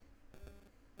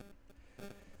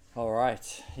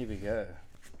Alright, here we go.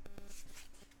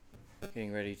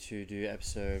 Getting ready to do what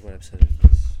episode is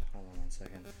this? Hold on 1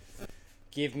 second.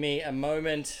 Give me a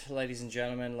moment, ladies and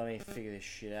gentlemen. Let me figure this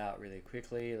shit out really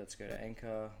quickly. Let's go to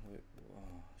Anchor.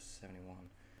 71.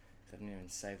 I didn't even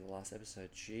save the last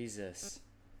episode. Jesus.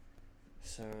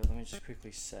 So, let me just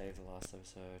quickly save the last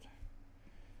episode.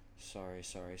 Sorry.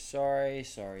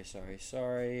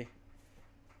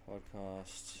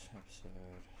 Podcast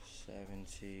episode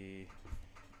 70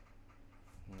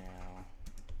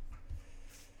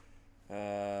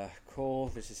 now. Cool.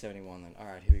 This is 71 then.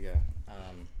 Alright, here we go.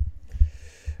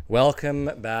 Welcome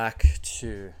back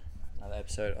to another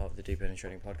episode of the Deep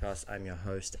Penetrating Podcast. I'm your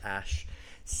host, Ash.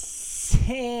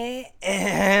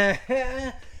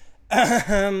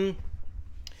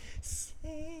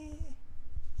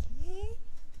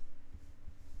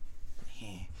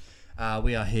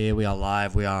 We are here, we are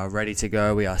live, we are ready to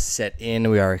go, we are set in,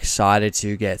 we are excited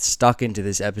to get stuck into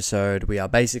this episode. We are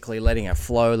basically letting it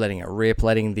flow, letting it rip,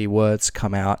 letting the words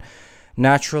come out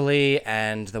naturally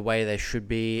and the way they should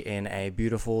be, in a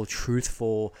beautiful,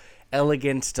 truthful,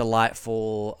 elegant,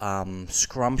 delightful,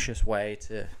 scrumptious way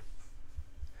to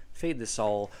feed the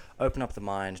soul, open up the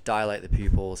mind, dilate the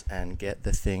pupils, and get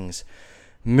the things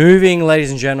moving. Ladies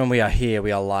and gentlemen, we are here,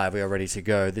 we are live, we are ready to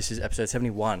go. This is episode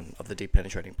 71 of the Deep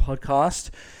Penetrating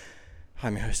Podcast.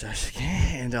 I'm your host, Ash,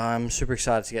 and I'm super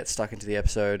excited to get stuck into the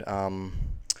episode.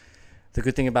 The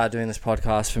good thing about doing this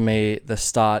podcast for me, the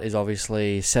start is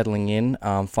obviously settling in,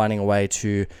 finding a way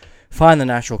to find the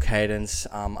natural cadence,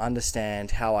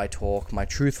 understand how I talk, my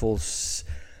truthful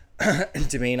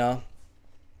demeanor.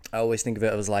 I always think of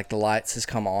it as like the lights has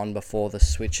come on before the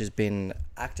switch has been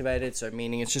activated. So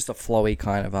meaning it's just a flowy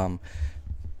kind of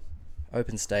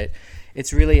open state.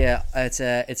 It's really it's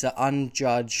a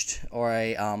unjudged or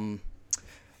a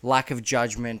lack of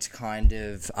judgment kind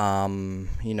of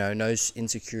no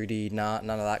insecurity, none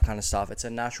of that kind of stuff. It's a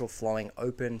natural flowing,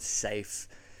 open, safe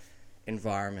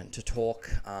environment to talk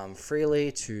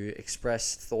freely, to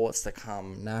express thoughts that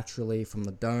come naturally from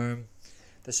the dome.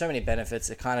 There's so many benefits.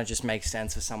 It kind of just makes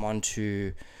sense for someone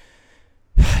to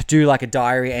do like a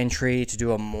diary entry, to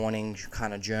do a morning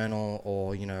kind of journal,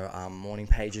 or morning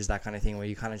pages, that kind of thing, where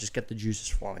you kind of just get the juices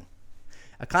flowing.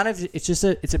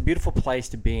 It's a beautiful place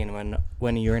to be in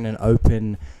when you're in an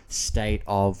open state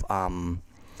of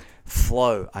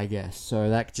flow, I guess. So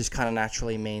that just kind of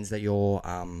naturally means that you're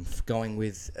going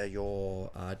with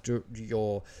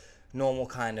your normal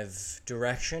kind of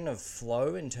direction of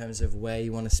flow in terms of where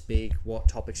you want to speak, what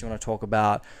topics you want to talk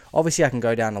about. Obviously, I can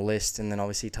go down a list and then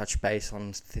obviously touch base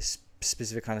on this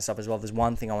specific kind of stuff as well. There's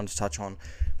one thing I wanted to touch on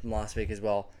from last week as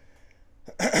well.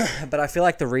 But I feel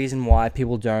like the reason why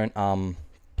people don't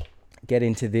get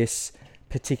into this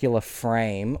particular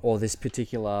frame or this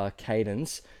particular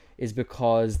cadence is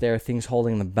because there are things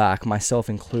holding them back, myself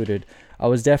included. I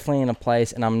was definitely in a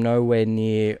place, and I'm nowhere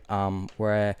near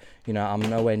where I'm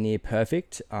nowhere near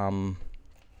perfect. I've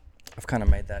kind of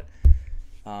made that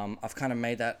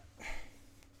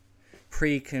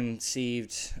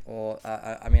preconceived, or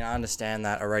I understand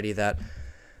that already, that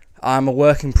I'm a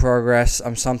work in progress.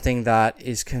 I'm something that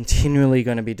is continually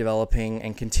going to be developing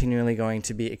and continually going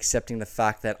to be accepting the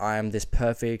fact that I am this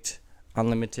perfect,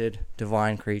 unlimited,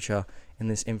 divine creature in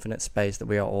this infinite space that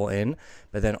we are all in.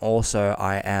 But then also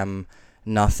I am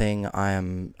nothing.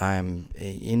 I'm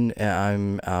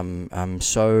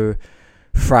so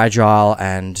fragile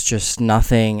and just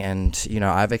nothing. And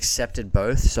I've accepted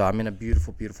both. So I'm in a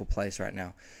beautiful, beautiful place right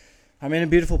now. I'm in a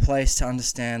beautiful place to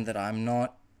understand that I'm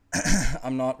not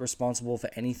responsible for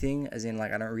anything, as in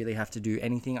like I don't really have to do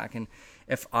anything.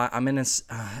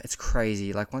 It's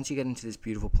crazy. Like once you get into this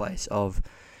beautiful place of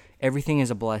everything is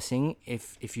a blessing,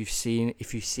 if you see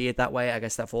it that way, I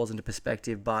guess that falls into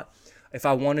perspective. But if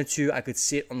I wanted to, I could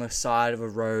sit on the side of a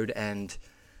road and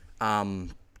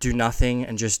do nothing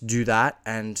and just do that.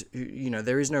 And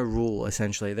there is no rule,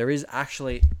 essentially. There is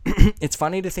actually it's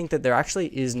funny to think that there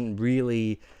actually isn't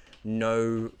really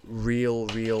no real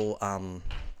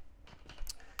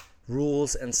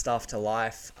rules and stuff to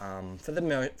life. For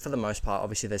the most part,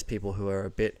 obviously there's people who are a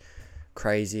bit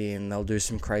crazy and they'll do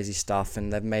some crazy stuff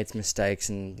and they've made mistakes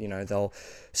and they'll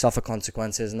suffer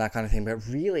consequences and that kind of thing. But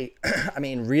really,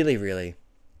 really,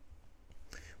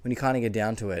 when you kind of get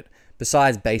down to it,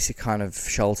 besides basic kind of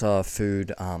shelter,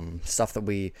 food, stuff that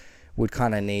we would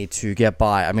kind of need to get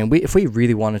by, if we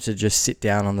really wanted to just sit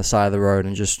down on the side of the road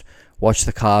and just watch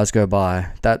the cars go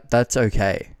by, that's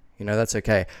okay. That's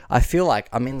okay. I feel like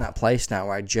I'm in that place now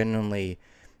where I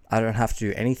don't have to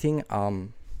do anything.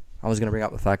 I was going to bring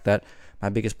up the fact that my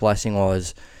biggest blessing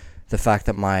was the fact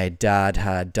that my dad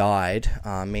had died,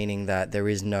 meaning that there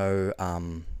is no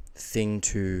thing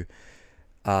to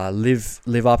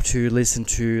live up to, listen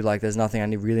to. Like, there's nothing I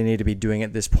really need to be doing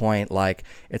at this point. Like,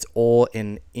 it's all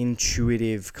an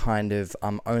intuitive kind of,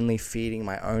 I'm only feeding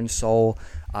my own soul.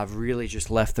 I've really just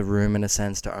left the room in a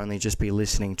sense to only just be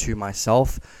listening to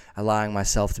myself, allowing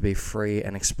myself to be free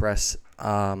and express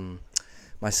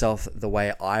myself the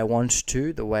way I want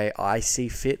to, the way I see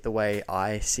fit, the way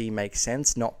I see makes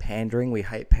sense, not pandering. We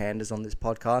hate panders on this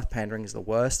podcast. Pandering is the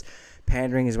worst.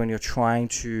 Pandering is when you're trying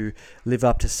to live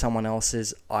up to someone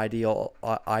else's ideal,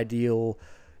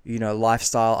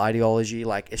 lifestyle, ideology.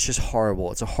 Like, it's just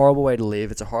horrible. It's a horrible way to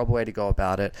live. It's a horrible way to go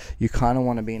about it. You kind of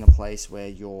want to be in a place where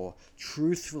you're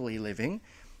truthfully living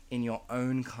in your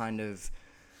own kind of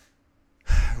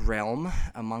realm,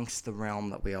 amongst the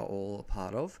realm that we are all a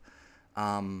part of.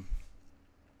 And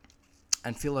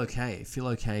feel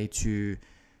okay to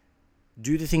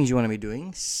do the things you want to be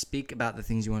doing, speak about the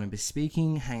things you want to be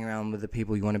speaking, hang around with the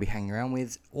people you want to be hanging around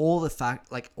with, all the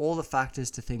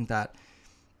factors to think that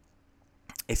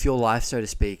if your life, so to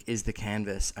speak, is the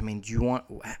canvas, I mean, do you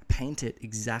paint it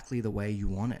exactly the way you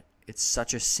want it? It's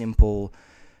such a simple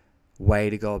way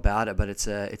to go about it, but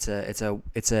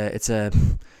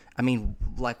I mean,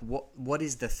 like, what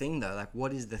is the thing though? Like,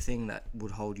 what is the thing that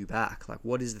would hold you back? Like,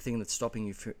 what is the thing that's stopping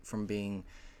you from being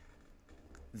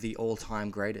the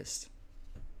all-time greatest?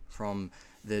 From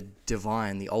the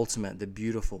divine, the ultimate, the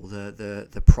beautiful,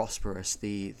 the prosperous,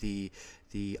 the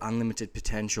unlimited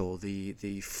potential,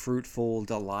 the fruitful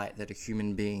delight that a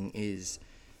human being is.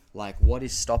 Like, what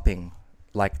is stopping?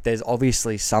 Like, there's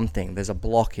obviously something. There's a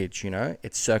blockage,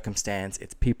 It's circumstance,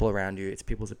 it's people around you, it's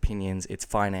people's opinions, it's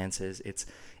finances, it's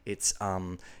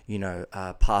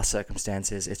past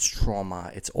circumstances, it's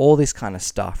trauma, it's all this kind of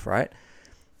stuff, right?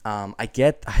 I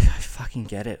fucking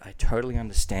get it. I totally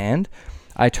understand.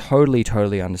 I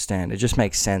totally understand. It just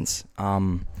makes sense.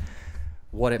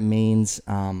 What it means,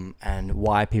 and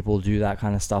why people do that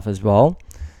kind of stuff as well.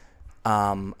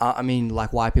 I mean,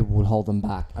 like, why people would hold them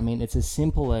back. I mean, it's as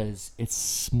simple as, it's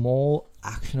small,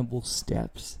 actionable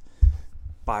steps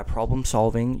by problem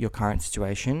solving your current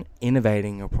situation,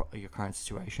 innovating your current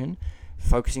situation,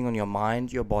 focusing on your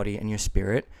mind, your body, and your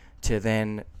spirit to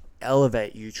then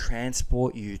elevate you,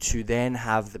 transport you to then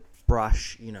have the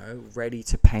brush, ready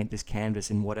to paint this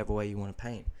canvas in whatever way you want to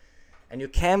paint. And your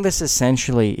canvas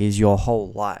essentially is your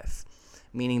whole life.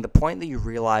 Meaning the point that you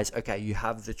realize, okay, you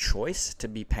have the choice to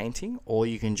be painting, or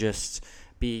you can just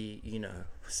be,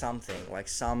 something, like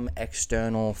some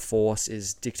external force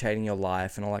is dictating your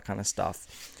life and all that kind of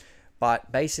stuff. But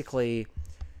basically,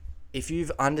 if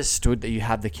you've understood that you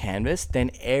have the canvas, then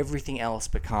everything else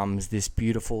becomes this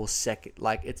beautiful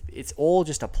like, it's all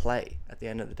just a play at the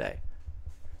end of the day.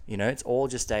 It's all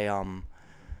just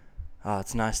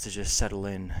it's nice to just settle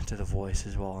in to the voice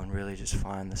as well and really just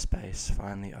find the space,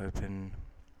 find the open,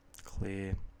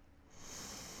 clear.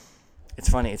 It's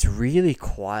funny, it's really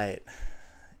quiet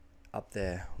up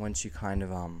there once you kind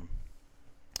of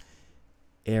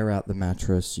air out the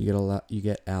mattress. You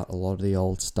get out a lot of the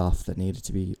old stuff that needed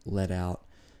to be let out,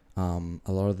 a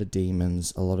lot of the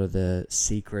demons, a lot of the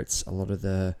secrets, a lot of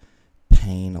the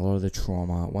pain, a lot of the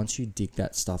trauma. Once you dig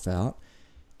that stuff out,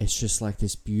 it's just like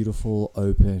this beautiful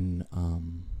open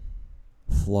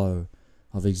flow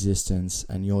of existence,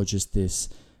 and you're just this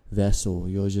vessel,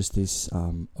 you're just this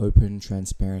open,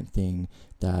 transparent thing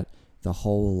that the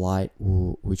whole light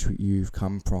which you've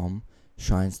come from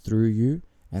shines through you,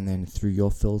 and then through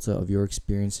your filter of your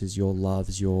experiences, your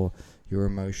loves, your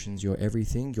emotions, your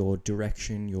everything, your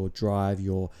direction, your drive,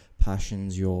 your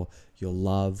passions, your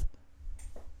love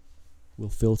will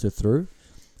filter through,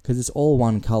 because it's all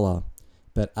one color.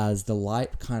 But as the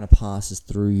light kind of passes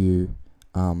through you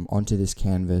onto this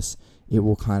canvas, it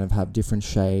will kind of have different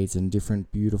shades and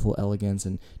different beautiful elegance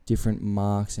and different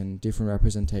marks and different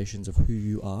representations of who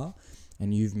you are,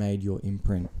 and you've made your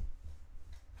imprint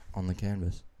on the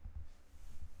canvas.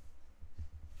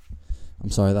 I'm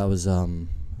sorry, that was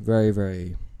very,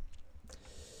 very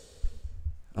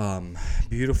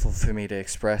beautiful for me to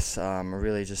express.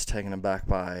 Really just taken aback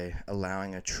by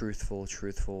allowing a truthful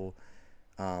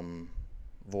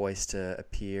voice to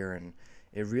appear, and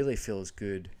it really feels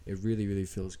good. It really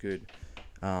feels good.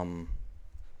 I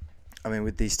mean,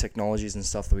 with these technologies and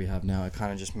stuff that we have now, it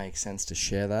kind of just makes sense to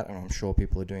share that, and I'm sure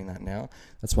people are doing that now.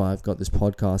 That's why I've got this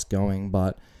podcast going.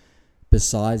 But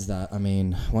besides that, I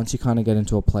mean, once you kind of get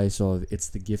into a place of it's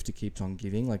the gift that keeps on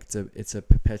giving, like it's a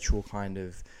perpetual kind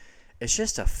of, it's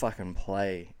just a fucking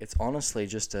play. It's honestly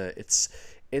just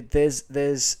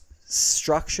there's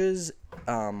structures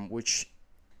which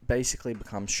basically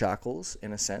become shackles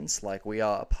in a sense. Like, we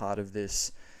are a part of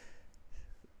this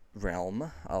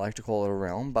realm. I like to call it a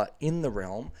realm, but in the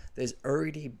realm, there's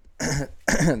already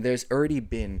there's already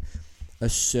been a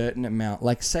certain amount.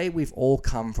 Like, say we've all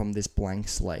come from this blank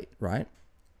slate, right?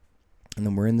 And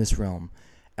then we're in this realm,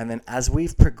 and then as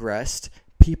we've progressed,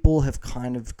 people have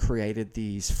kind of created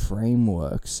these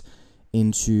frameworks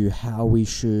into how we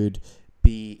should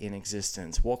be in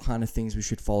existence, what kind of things we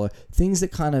should follow, things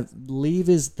that kind of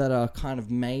levers that are kind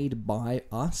of made by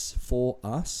us for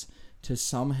us to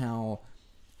somehow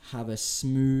have a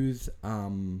smooth,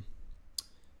 my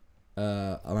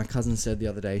cousin said the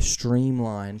other day,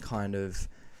 streamline kind of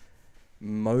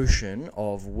motion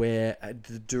of where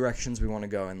the directions we want to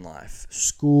go in life.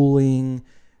 Schooling,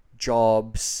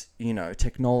 jobs,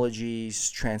 technologies,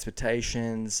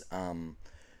 transportations,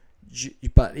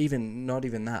 but even not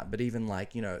even that, but even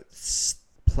like,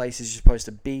 places you're supposed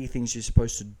to be, things you're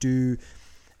supposed to do.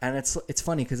 And it's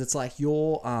funny because it's like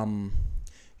you're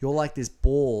like this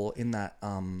ball in that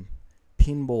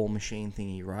pinball machine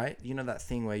thingy, right? You know that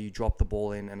thing where you drop the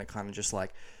ball in and it kind of just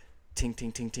like ting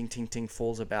ting ting ting ting ting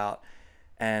falls about.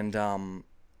 And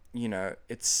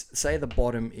it's, say the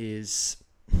bottom is,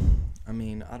 I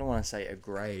don't want to say a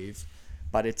grave,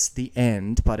 but it's the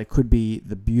end, but it could be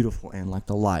the beautiful end, like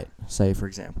the light, say, for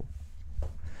example.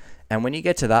 And when you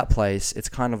get to that place, it's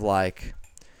kind of like,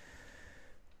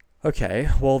 okay,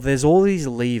 well, there's all these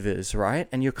levers, right?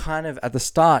 And you're kind of, at the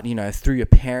start, through your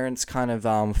parents kind of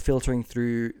filtering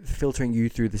you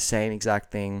through the same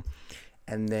exact thing.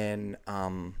 And then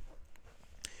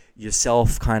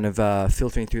yourself kind of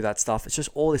filtering through that stuff. It's just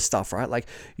all this stuff, right? Like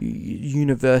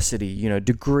university,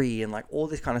 degree, and like all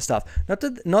this kind of stuff.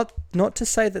 Not to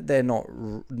say that they're not.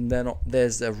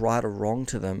 There's a right or wrong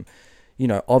to them.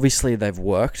 Obviously they've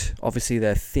worked. Obviously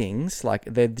they're things, like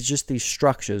they're just these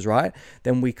structures, right?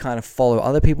 Then we kind of follow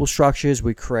other people's structures.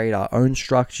 We create our own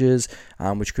structures,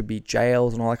 which could be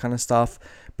jails and all that kind of stuff.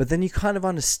 But then you kind of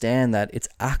understand that it's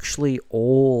actually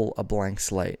all a blank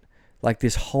slate. Like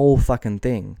this whole fucking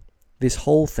thing. This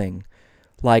whole thing.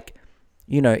 Like,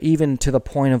 even to the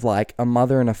point of like a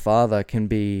mother and a father can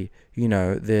be,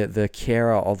 the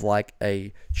carer of like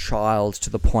a child to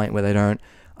the point where they don't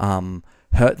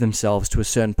hurt themselves to a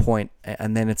certain point,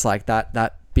 and then it's like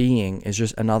that being is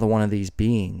just another one of these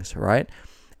beings, right?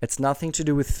 It's nothing to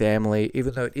do with family,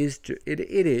 even though it is to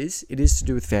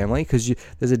do with family, because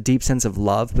there's a deep sense of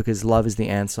love, because love is the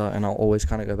answer, and I'll always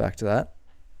kind of go back to that.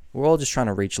 We're all just trying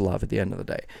to reach love at the end of the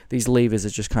day. These levers are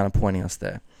just kind of pointing us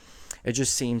there. It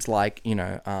just seems like,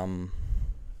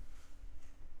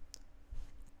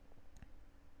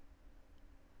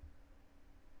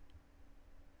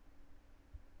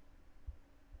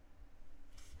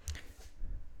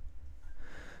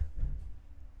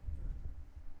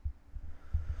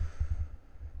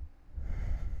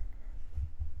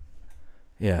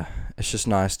 yeah, it's just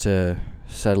nice to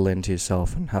settle into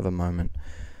yourself and have a moment.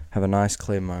 Have a nice,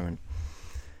 clear moment.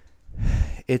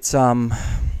 It's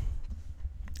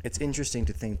interesting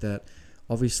to think that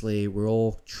obviously we're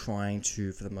all trying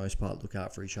to, for the most part, look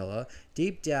out for each other.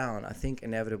 Deep down, I think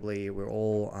inevitably we're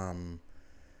all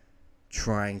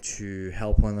trying to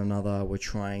help one another. We're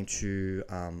trying to,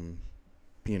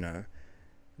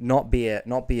 not be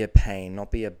a pain,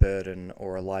 not be a burden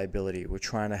or a liability. We're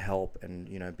trying to help and,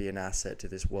 be an asset to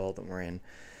this world that we're in.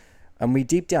 And we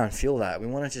deep down feel that. We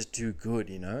want to just do good,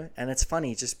 And it's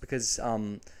funny just because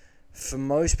for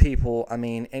most people, and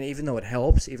even though it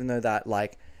helps, even though that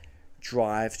like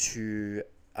drive to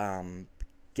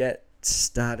get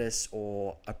status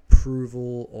or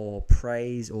approval or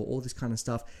praise or all this kind of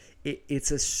stuff, it's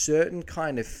a certain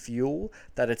kind of fuel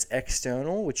that it's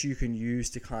external, which you can use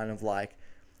to kind of like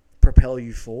propel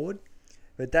you forward.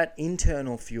 But that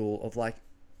internal fuel of like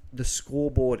the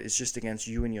scoreboard is just against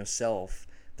you and yourself.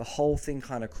 The whole thing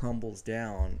kind of crumbles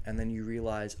down, and then you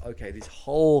realize, okay, this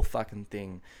whole fucking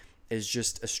thing is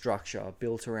just a structure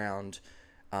built around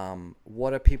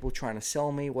what are people trying to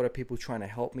sell me, what are people trying to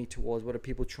help me towards, what are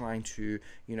people trying to,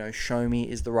 show me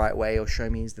is the right way or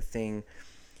show me is the thing.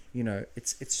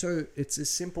 It's as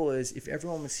simple as if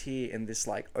everyone was here in this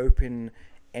like open,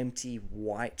 empty,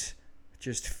 white,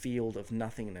 just field of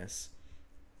nothingness.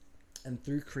 And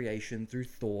through creation, through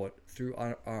thought, through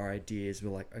our ideas,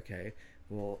 we're like, okay,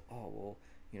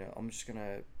 I'm just going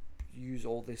to use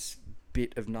all this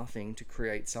bit of nothing to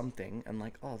create something. And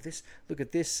like, look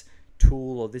at this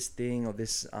tool or this thing or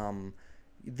this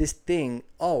thing.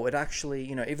 Oh, it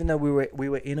actually, even though we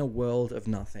were in a world of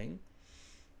nothing,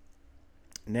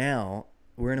 now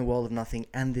we're in a world of nothing.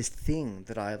 And this thing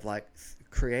that I have like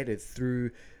created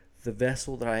through the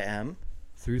vessel that I am,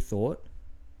 through thought,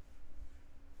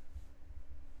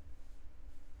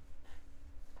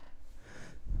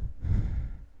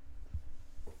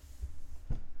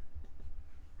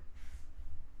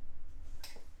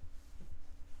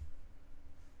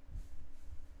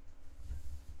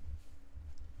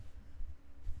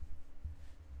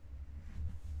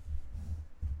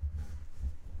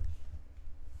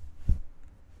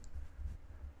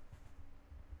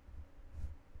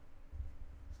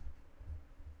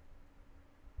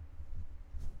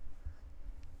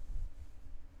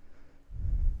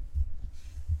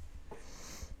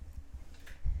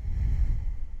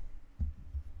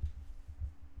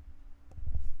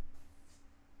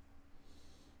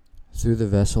 through the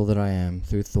vessel that I am,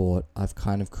 through thought, I've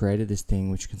kind of created this thing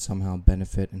which can somehow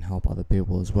benefit and help other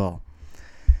people as well.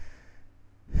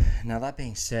 Now, that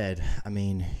being said, I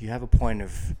mean, you have a point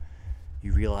of,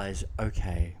 you realize,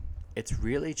 okay, it's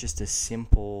really just a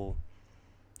simple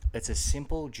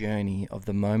journey of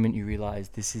the moment you realize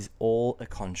this is all a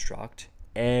construct.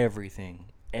 Everything.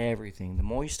 The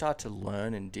more you start to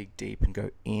learn and dig deep and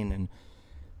go in and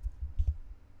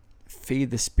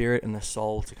feed the spirit and the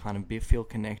soul to kind of feel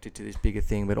connected to this bigger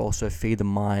thing, but also feed the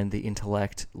mind, the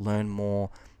intellect, learn more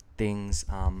things,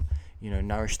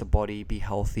 nourish the body, be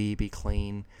healthy, be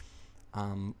clean,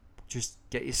 just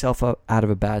get yourself out of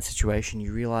a bad situation.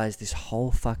 You realize this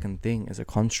whole fucking thing is a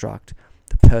construct.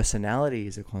 The personality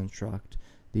is a construct.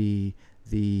 The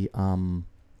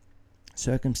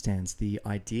circumstance, the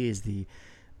ideas, the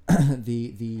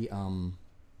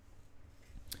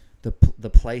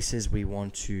places we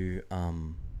want to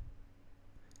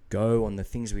go, and the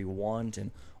things we want,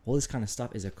 and all this kind of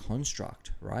stuff is a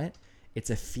construct, right? It's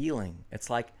a feeling. It's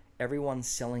like everyone's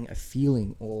selling a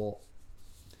feeling, or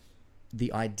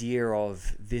the idea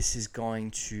of this is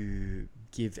going to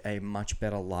give a much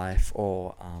better life,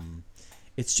 or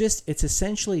it's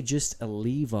essentially just a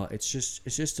lever. It's just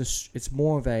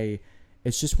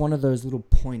one of those little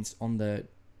points on the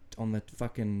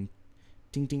fucking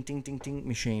ding ding ding ding ding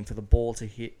machine for the ball to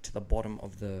hit to the bottom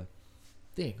of the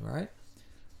thing, right?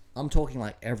 I'm talking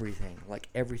like everything.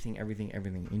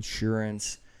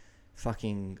 Insurance,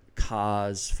 fucking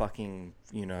cars, fucking,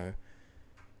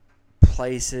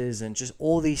 places, and just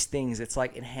all these things. It's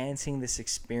like enhancing this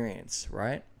experience,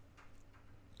 right?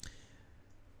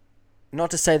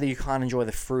 Not to say that you can't enjoy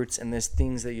the fruits, and there's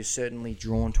things that you're certainly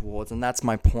drawn towards, and that's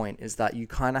my point, is that you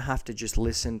kind of have to just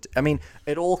listen.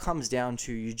 It all comes down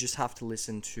to, you just have to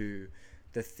listen to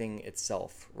the thing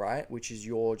itself, right? Which is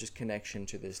your just connection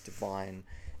to this divine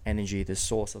energy, this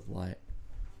source of light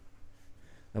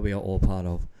that we are all part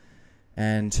of.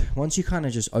 And once you kind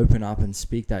of just open up and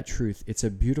speak that truth, it's a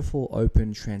beautiful,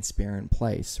 open, transparent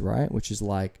place, right? Which is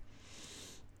like,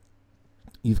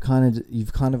 you've kind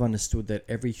of understood that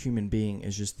every human being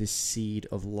is just this seed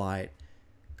of light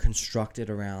constructed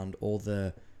around all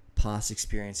the past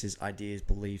experiences, ideas,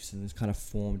 beliefs, and it's kind of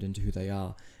formed into who they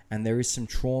are. And there is some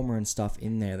trauma and stuff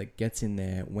in there that gets in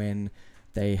there when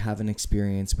they have an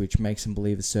experience which makes them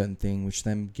believe a certain thing, which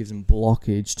then gives them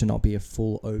blockage to not be a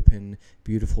full, open,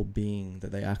 beautiful being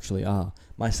that they actually are,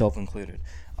 myself included.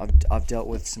 I've dealt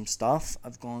with some stuff.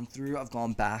 I've gone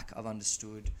back, I've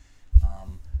understood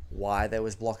why there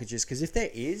was blockages. Because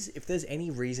if there's any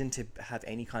reason to have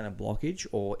any kind of blockage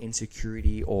or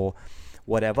insecurity or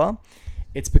whatever,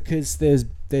 it's because there's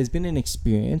been an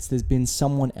experience, there's been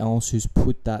someone else who's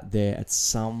put that there at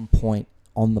some point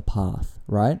on the path,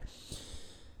 right?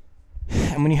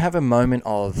 And when you have a moment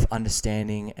of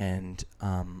understanding and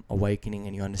awakening,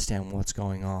 and you understand what's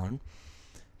going on,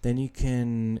 then you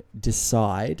can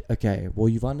decide, okay, well,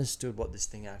 you've understood what this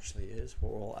thing actually is,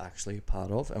 what we're all actually a part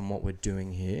of, and what we're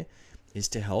doing here is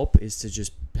to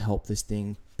just help this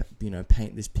thing,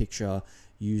 paint this picture,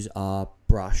 use our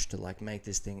brush to like make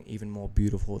this thing even more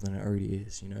beautiful than it already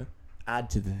is, add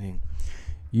to the thing.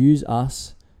 Use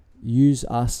us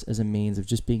as a means of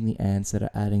just being the ants that are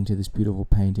adding to this beautiful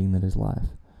painting that is life.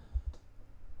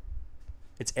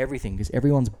 It's everything, because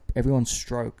everyone's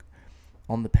stroke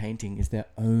on the painting is their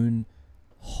own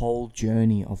whole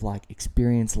journey of like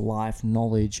experience, life,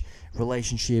 knowledge,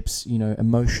 relationships,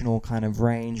 emotional kind of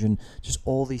range, and just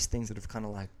all these things that have kind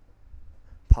of like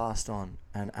passed on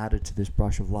and added to this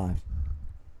brush of life.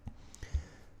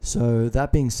 So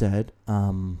that being said,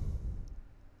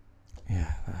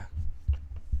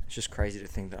 it's just crazy to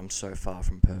think that I'm so far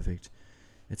from perfect.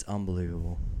 It's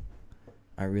unbelievable.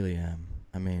 I really am.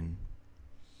 I mean,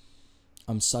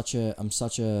 I'm such a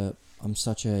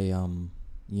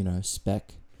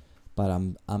speck, but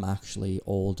I'm actually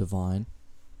all divine.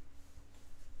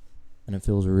 And it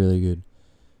feels really good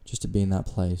just to be in that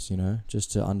place,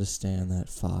 just to understand that,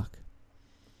 fuck,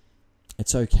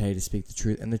 it's okay to speak the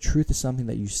truth. And the truth is something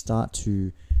that you start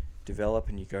to develop,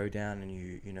 and you go down, and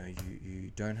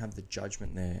you don't have the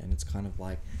judgment there, and it's kind of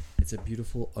like, it's a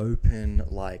beautiful, open,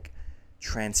 like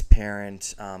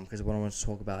transparent, because what I want to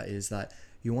talk about is that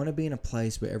you want to be in a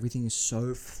place where everything is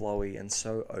so flowy and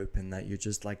so open that you're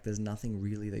just like, there's nothing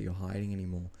really that you're hiding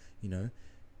anymore,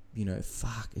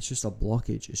 fuck, it's just a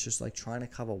blockage. It's just like trying to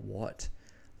cover what?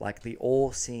 Like the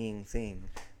all-seeing thing,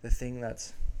 the thing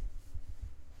that's,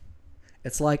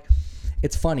 it's like,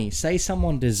 it's funny, say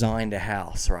someone designed a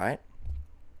house, right?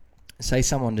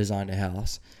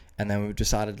 And then we've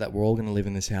decided that we're all going to live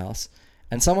in this house,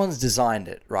 and someone's designed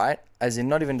it, right? As in,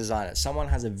 not even designed it. Someone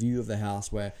has a view of the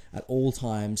house where at all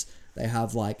times they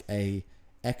have like a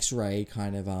X-ray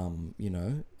kind of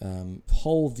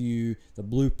whole view, the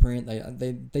blueprint.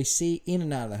 They see in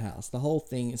and out of the house. The whole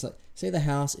thing. It's like, say the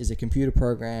house is a computer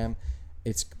program.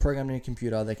 It's programmed in a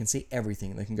computer. They can see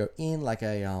everything. They can go in like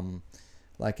a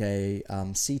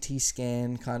CT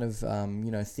scan kind of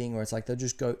thing, where it's like they'll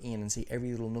just go in and see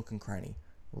every little nook and cranny.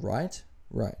 Right.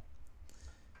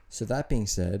 So that being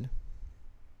said,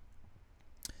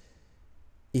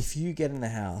 if you get in the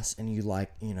house and you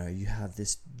you have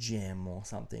this gem or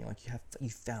something, like you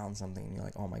found something and you're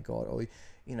like, oh my God, or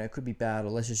it could be bad, or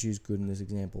let's just use good in this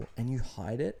example, and you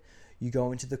hide it, you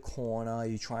go into the corner,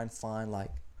 you try and find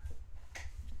like,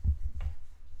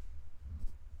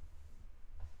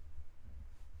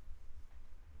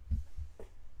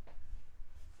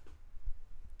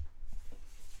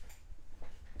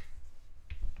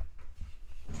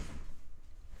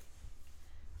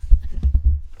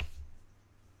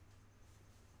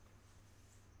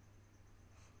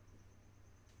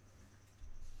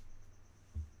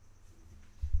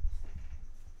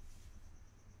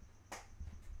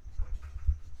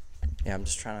 yeah, I'm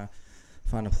just trying to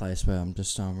find a place where I'm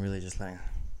just really just letting.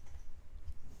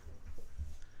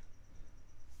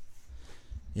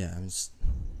 Yeah, I'm just.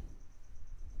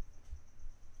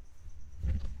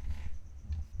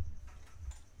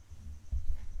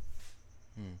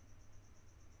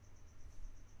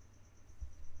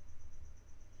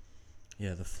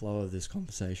 Yeah, the flow of this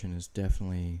conversation is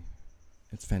definitely,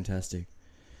 it's fantastic.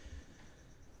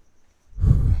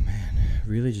 Man,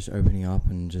 really just opening up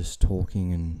and just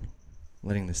talking and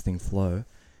letting this thing flow.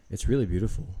 It's really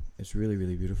beautiful. It's really,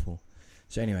 really beautiful.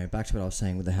 So anyway, back to what I was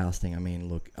saying with the house thing. I mean,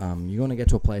 look, you want to get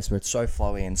to a place where it's so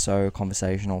flowy and so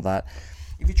conversational that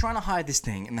if you're trying to hide this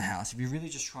thing in the house, if you're really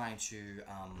just trying to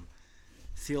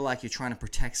feel like you're trying to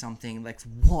protect something, like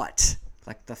what?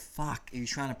 Like the fuck are you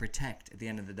trying to protect at the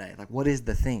end of the day? Like what is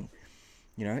the thing?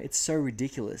 It's so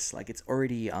ridiculous. Like it's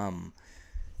already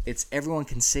it's everyone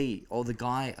can see. Or the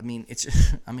guy, I mean, it's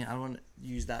I mean, I don't want to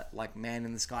use that like man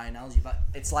in the sky analogy, but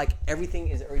it's like everything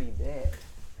is already there.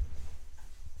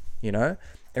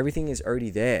 Everything is already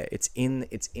there. It's in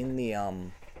the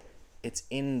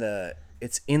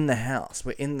house.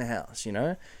 We're in the house,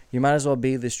 You might as well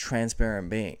be this transparent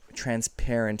being.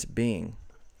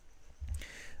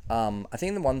 I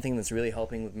think the one thing that's really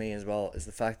helping with me as well is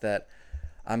the fact that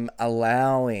I'm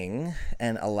allowing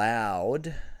and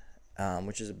allowed,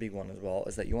 which is a big one as well,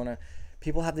 is that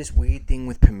people have this weird thing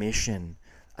with permission.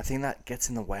 I think that gets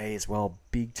in the way as well,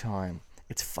 big time.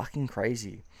 It's fucking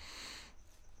crazy.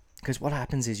 Because what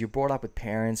happens is you're brought up with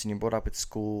parents and you're brought up with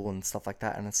school and stuff like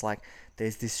that, and it's like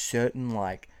there's this certain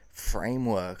like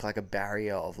framework, like a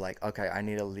barrier of like, okay, I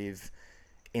need to live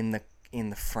in the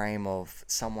frame of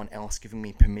someone else giving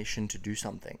me permission to do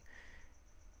something.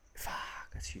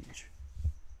 Fuck, that's huge.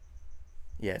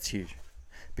 Yeah, it's huge.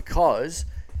 Because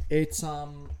it's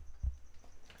look,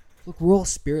 we're all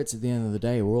spirits at the end of the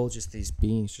day. We're all just these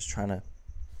beings just trying to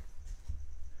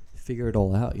figure it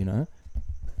all out,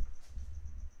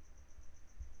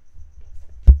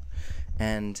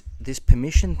 And this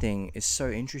permission thing is so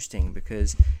interesting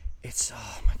because it's,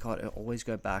 oh my God, I always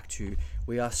go back to,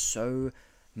 we are so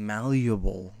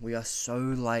malleable. We are so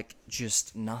like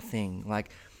just nothing.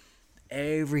 Like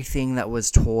everything that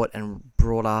was taught and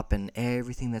brought up and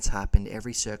everything that's happened,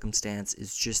 every circumstance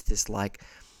is just this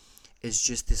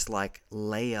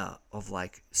layer of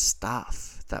like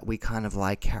stuff that we kind of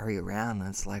like carry around. And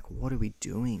it's like, what are we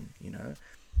doing?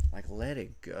 Like, let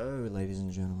it go, ladies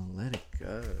and gentlemen, let it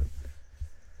go.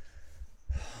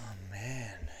 Oh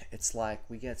man, it's like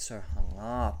we get so hung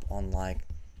up on like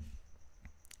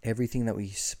everything that we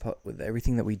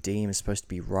deem is supposed to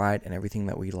be right, and everything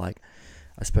that we like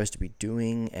are supposed to be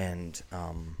doing, and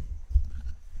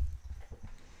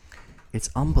it's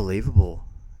unbelievable.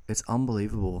 It's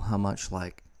unbelievable how much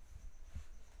like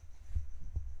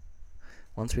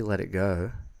once we let it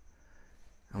go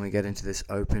and we get into this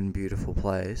open, beautiful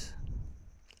place,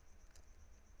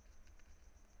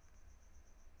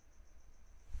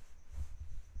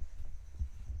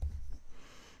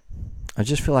 I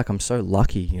just feel like I'm so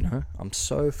lucky, I'm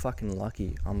so fucking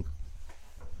lucky.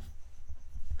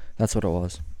 That's what it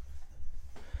was.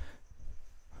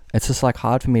 It's just like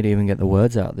hard for me to even get the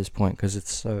words out at this point because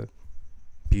it's so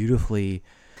beautifully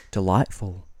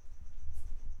delightful.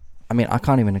 I mean, I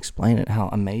can't even explain it, how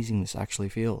amazing this actually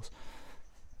feels.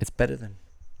 It's better than...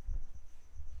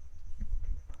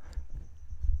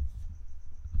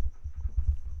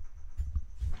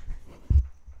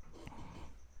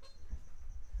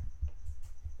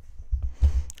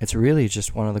 It's really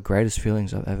just one of the greatest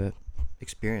feelings I've ever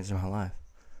experienced in my life.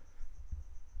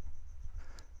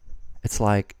 It's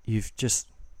like you've just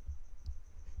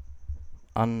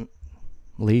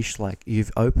unleashed, like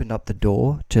you've opened up the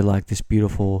door to like this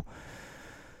beautiful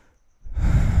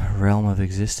realm of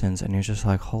existence, and you're just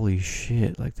like, holy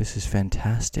shit, like this is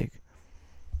fantastic.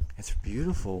 It's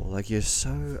beautiful. Like you're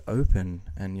so open,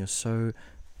 and you're so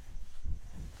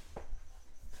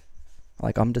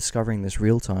like, I'm discovering this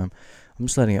real time. I'm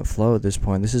just letting it flow at this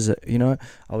point. This is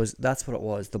that's what it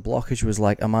was. The blockage was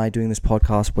like, am I doing this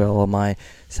podcast well? Am I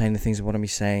saying the things I want to be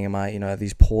saying? Am I, are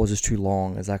these pauses too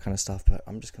long? Is that kind of stuff? But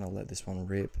I'm just going to let this one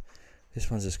rip. This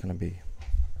one's just going to be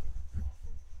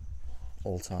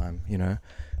all time,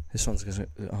 This one's going to,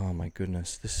 oh my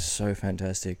goodness. This is so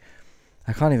fantastic.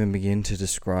 I can't even begin to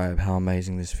describe how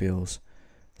amazing this feels.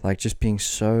 Like just being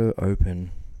so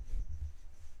open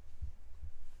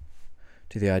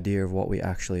to the idea of what we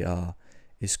actually are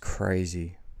is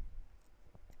crazy.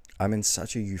 I'm in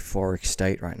such a euphoric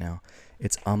state right now.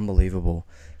 It's unbelievable.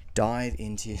 Dive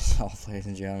into yourself, ladies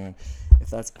and gentlemen. If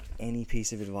that's any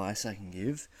piece of advice I can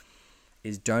give,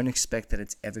 is don't expect that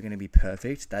it's ever going to be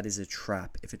perfect. That is a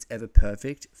trap. If it's ever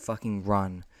perfect, fucking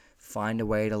run. Find a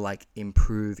way to like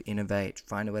improve, innovate,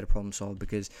 find a way to problem solve,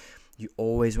 because you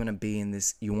always want to be in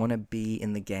this, you want to be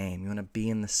in the game, you want to be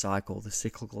in the cycle, the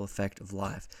cyclical effect of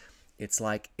life. It's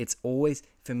like, it's always,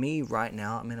 for me right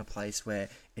now, I'm in a place where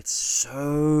it's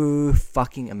so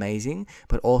fucking amazing,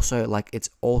 but also like, it's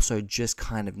also just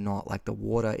kind of not, like the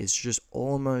water is just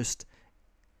almost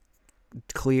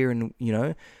clear and,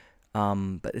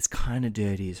 but it's kind of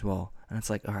dirty as well. And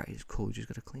it's like, all right, it's cool. You just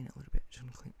got to clean it a little bit. Just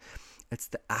clean it. It's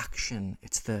the action.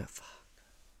 It's the,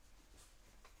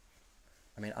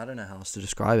 I don't know how else to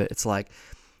describe it. It's like,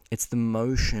 it's the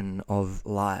motion of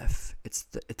life.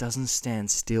 It doesn't stand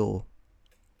still.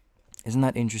 Isn't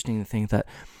that interesting to think that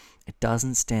it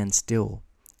doesn't stand still?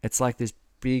 It's like this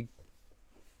big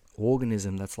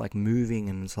organism that's like moving,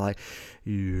 and it's like,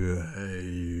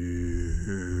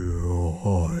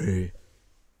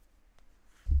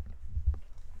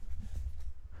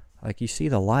 like you see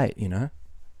the light, I'm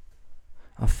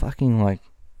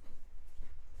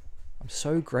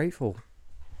so grateful.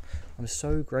 I'm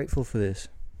so grateful for this.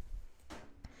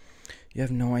 You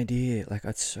have no idea. Like,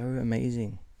 it's so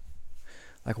amazing.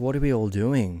 Like, what are we all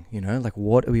doing? Like,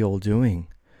 what are we all doing?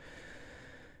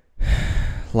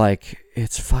 Like,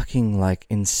 it's fucking, like,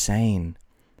 insane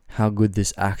how good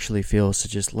this actually feels to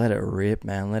just let it rip,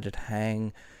 man. Let it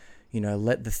hang.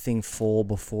 Let the thing fall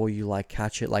before you, like,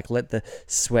 catch it. Like, let the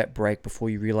sweat break before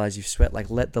you realize you've sweat.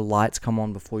 Like, let the lights come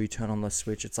on before you turn on the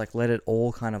switch. It's like, let it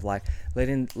all kind of, like, let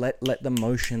the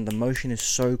motion. The motion is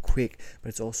so quick, but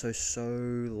it's also so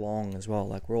long as well.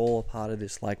 Like, we're all a part of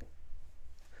this, like,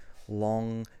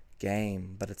 long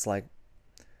game. But it's like,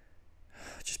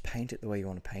 just paint it the way you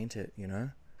want to paint it,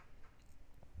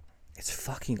 It's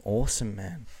fucking awesome,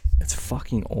 man. It's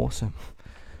fucking awesome.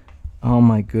 Oh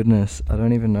my goodness, I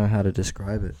don't even know how to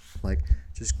describe it. Like,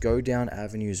 just go down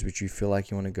avenues which you feel like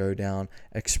you want to go down.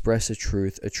 Express a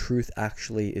truth. A truth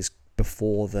actually is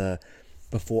before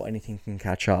anything can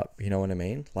catch up. You know what I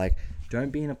mean? Like, don't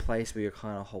be in a place where you're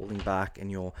kind of holding back and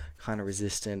you're kind of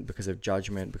resistant because of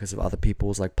judgment, because of other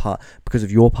people's because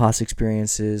of your past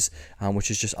experiences, which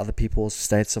is just other people's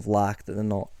states of lack that they're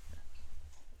not.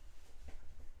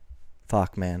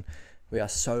 Fuck, man. We are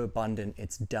so abundant,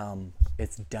 it's dumb.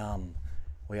 It's dumb.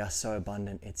 We are so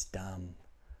abundant, it's dumb.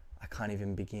 I can't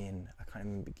even begin.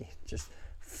 Just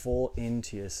fall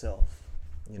into yourself,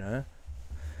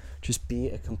 Just be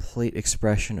a complete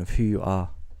expression of who you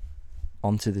are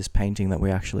onto this painting that we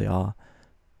actually are.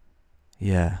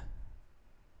 Yeah.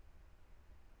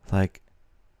 Like,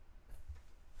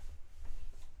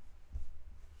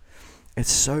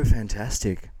 it's so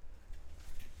fantastic.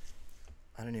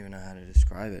 I don't even know how to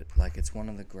describe it. Like, it's one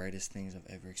of the greatest things I've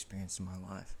ever experienced in my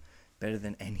life. Better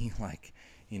than any, like,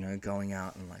 going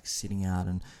out and, like, sitting out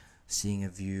and seeing a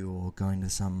view or going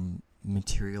to some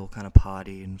material kind of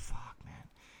party. And fuck, man,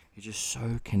 you're just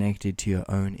so connected to your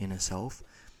own inner self.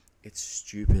 It's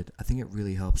stupid. I think it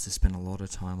really helps to spend a lot of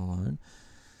time alone.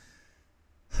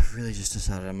 I've really just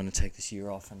decided I'm going to take this year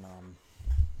off and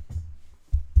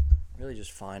really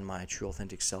just find my true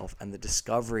authentic self, and the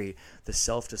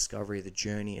self-discovery, the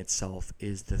journey itself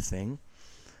is the thing.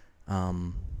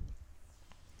 I'm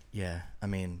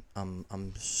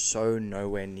so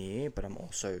nowhere near, but I'm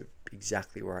also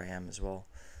exactly where I am as well.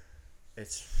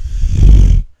 It's,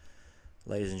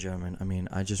 ladies and gentlemen,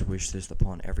 I just wish this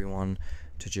upon everyone,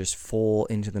 to just fall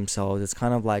into themselves. It's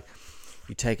kind of like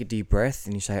you take a deep breath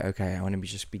and you say, okay, I want to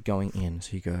just be going in.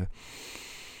 So you go,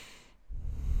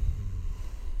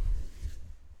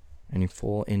 and you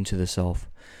fall into the self,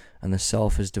 and the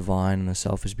self is divine, and the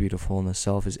self is beautiful, and the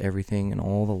self is everything and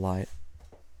all the light.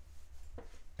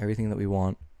 Everything that we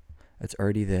want, it's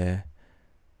already there.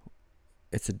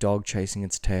 It's a dog chasing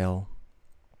its tail,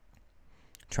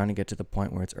 trying to get to the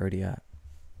point where it's already at.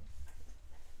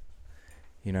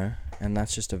 You know? And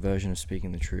that's just a version of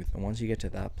speaking the truth. And once you get to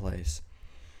that place,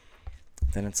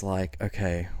 then it's like,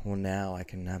 okay, well, now I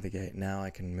can navigate, now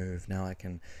I can move, now I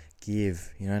can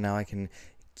give, now I can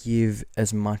give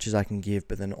as much as I can give,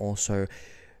 but then also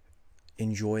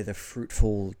enjoy the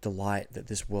fruitful delight that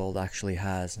this world actually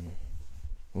has and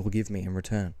will give me in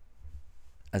return,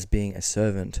 as being a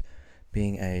servant,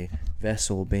 being a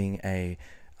vessel, being a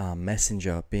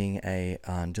messenger, being a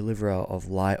deliverer of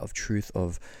light, of truth,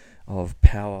 of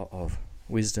power, of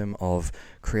wisdom, of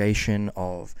creation,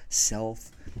 of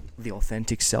self, the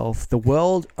authentic self. The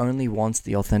world only wants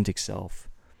the authentic self.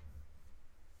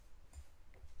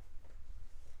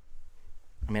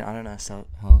 I mean, I don't know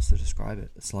how else to describe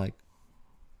it. It's like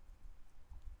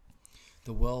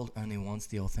the world only wants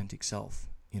the authentic self.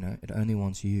 It only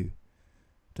wants you.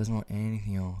 It doesn't want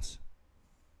anything else.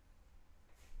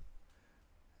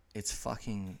 It's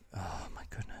fucking... Oh my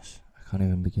goodness. I can't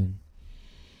even begin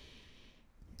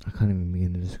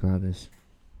to describe this.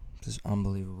 This is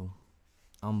unbelievable.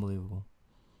 Unbelievable.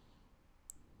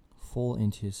 Fall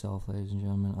into yourself, ladies and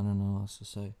gentlemen. I don't know what else to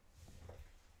say.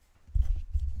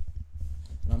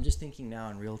 And I'm just thinking now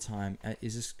in real time,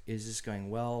 is this going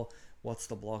well? What's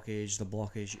the blockage? The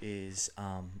blockage is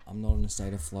I'm not in a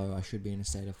state of flow. I should be in a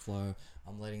state of flow.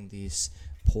 I'm letting these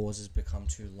pauses become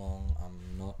too long.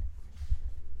 I'm not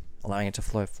allowing it to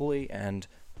flow fully, and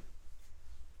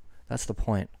that's the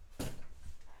point.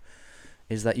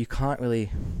 Is that you can't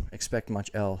really expect much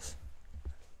else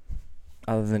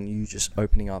other than you just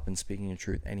opening up and speaking your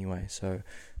truth anyway. So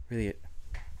really,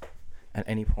 at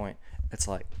any point, it's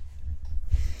like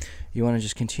you want to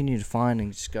just continue to find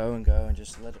and just go and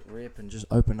just let it rip and just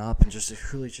open up and just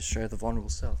really just show the vulnerable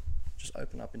self. Just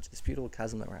open up into this beautiful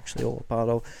chasm that we're actually all a part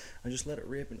of, and just let it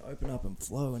rip and open up and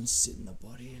flow and sit in the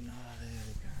body. And there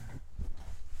we go.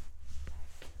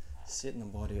 Sit in the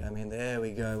body. I mean, there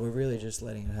we go. We're really just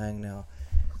letting it hang now.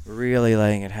 We're really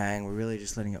letting it hang. We're really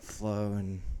just letting it flow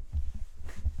and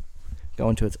go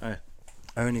into its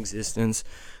own existence.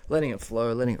 Letting it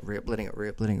flow, letting it rip, letting it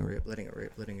rip, letting it rip, letting it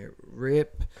rip, letting it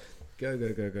rip. Go,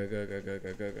 go, go, go, go, go, go,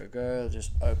 go, go, go, go.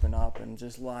 Just open up and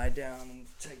just lie down and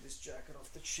take this jacket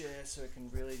off the chair so it can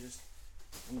really just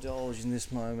indulge in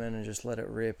this moment and just let it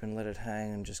rip and let it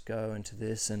hang and just go into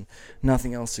this, and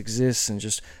nothing else exists, and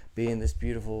just be in this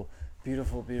beautiful,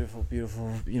 beautiful, beautiful,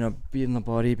 beautiful, be in the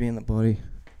body, be in the body.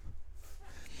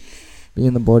 Be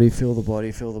in the body, feel the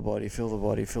body, feel the body, feel the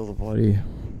body, feel the body.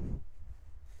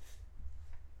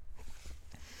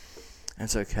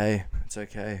 It's okay. It's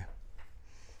okay.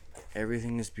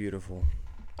 Everything is beautiful.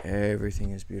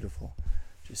 Everything is beautiful.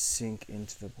 Just sink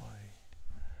into the body.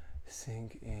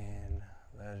 Sink in.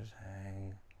 Let it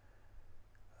hang.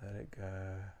 Let it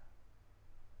go.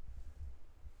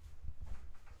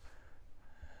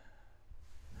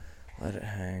 Let it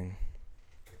hang.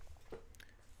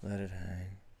 Let it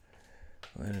hang.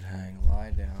 Let it hang.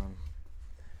 Lie down.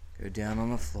 Go down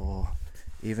on the floor.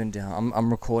 Even down. I'm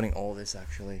recording all this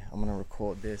actually. I'm gonna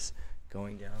record this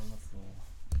going down on the floor.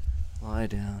 Lie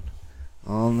down.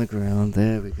 On the ground.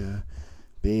 There we go.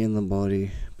 Be in the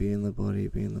body. Be in the body.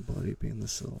 Be in the body. Be in the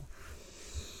soul.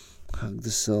 Hug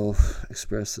the self.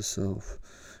 Express the self.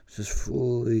 Just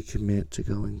fully commit to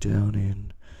going down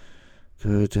in.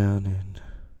 Go down in.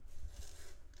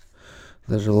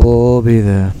 Let it all be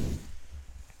there.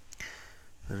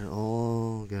 Let it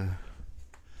all go.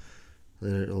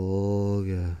 Let it all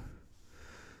go.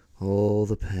 All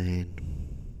the pain.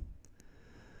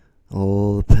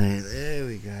 All the pain. There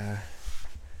we go.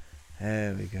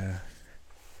 There we go.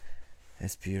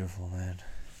 It's beautiful, man.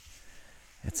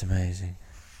 It's amazing.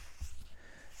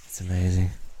 It's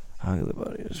amazing. Hug the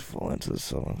body, just fall into the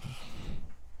soul.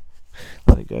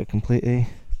 Let it go completely.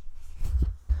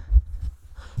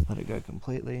 Let it go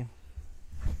completely.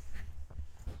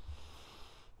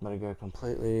 Let it go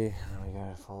completely. There we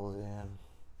go. Fold in.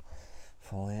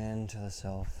 Fall into the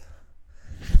self.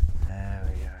 There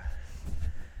we go.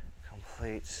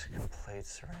 Complete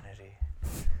serenity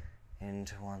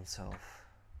into oneself.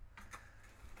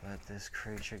 Let this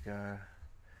creature go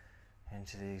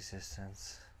into the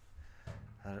existence.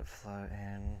 Let it flow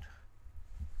in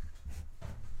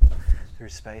through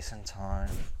space and time.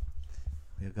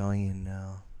 We are going in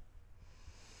now.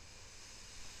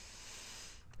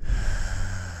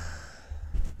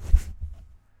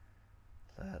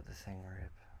 Let the thing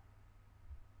rip.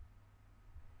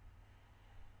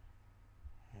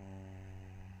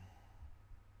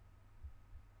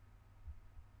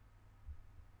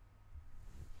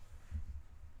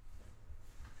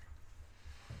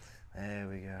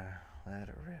 Let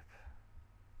it rip.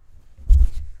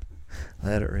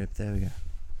 Let it rip. There we go.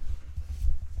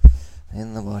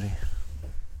 In the body.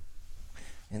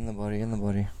 In the body, in the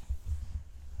body.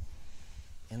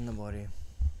 In the body.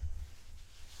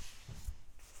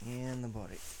 In the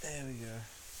body. There we go.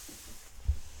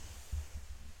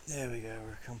 There we go.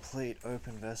 We're a complete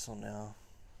open vessel now.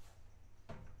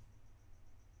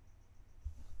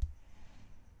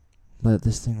 Let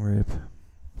this thing rip.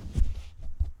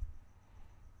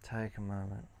 Take a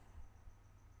moment.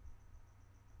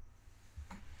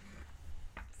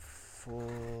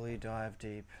 Fully dive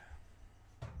deep.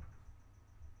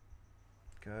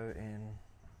 Go in.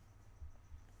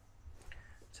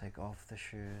 Take off the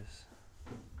shoes.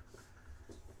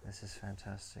 This is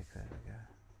fantastic. There we go.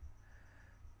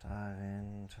 Dive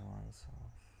into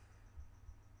oneself.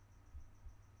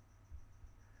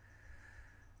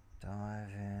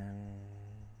 Dive in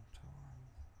to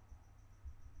oneself.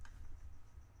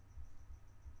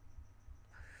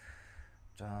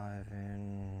 Dive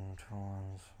into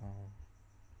oneself.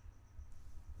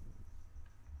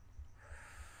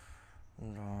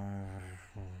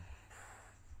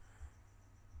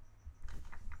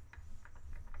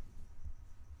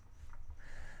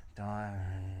 Dive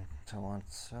into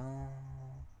oneself.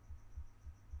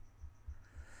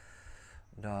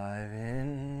 Dive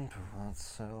into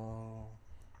oneself.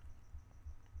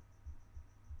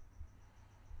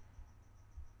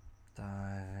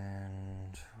 Dive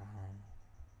into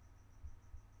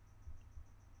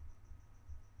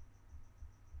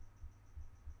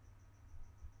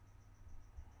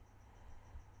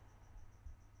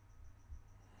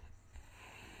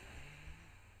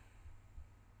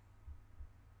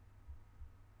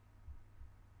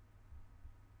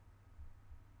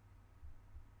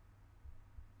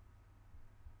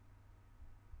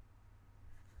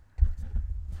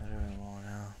a little bit more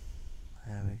now.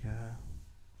 There we go.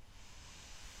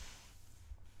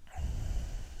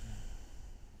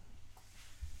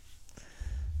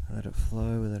 Let it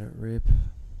flow, let it rip.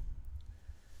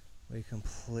 We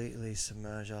completely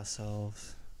submerge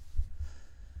ourselves.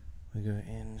 We go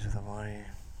into the body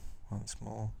once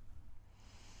more.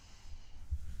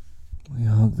 We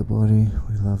hug the body,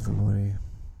 we love the body.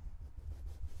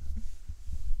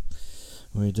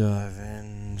 We dive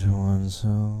into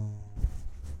oneself.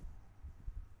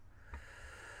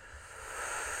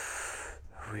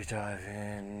 We dive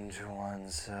into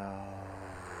oneself.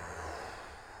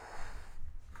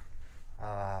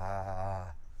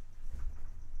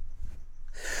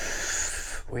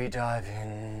 We dive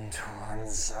into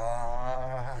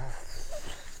oneself.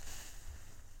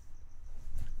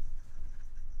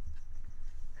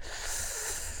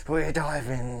 We dive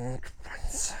into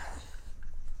oneself.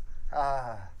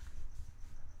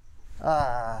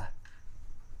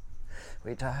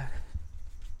 We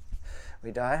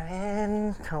dive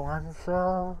into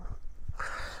oneself.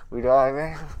 We dive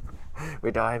in.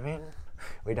 We dive in.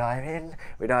 We dive in.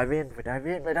 We dive in. We dive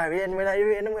in. We dive in. We dive in. We dive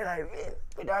in. We dive in.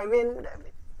 We dive in.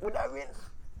 We dive in.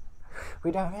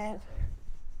 We dive in.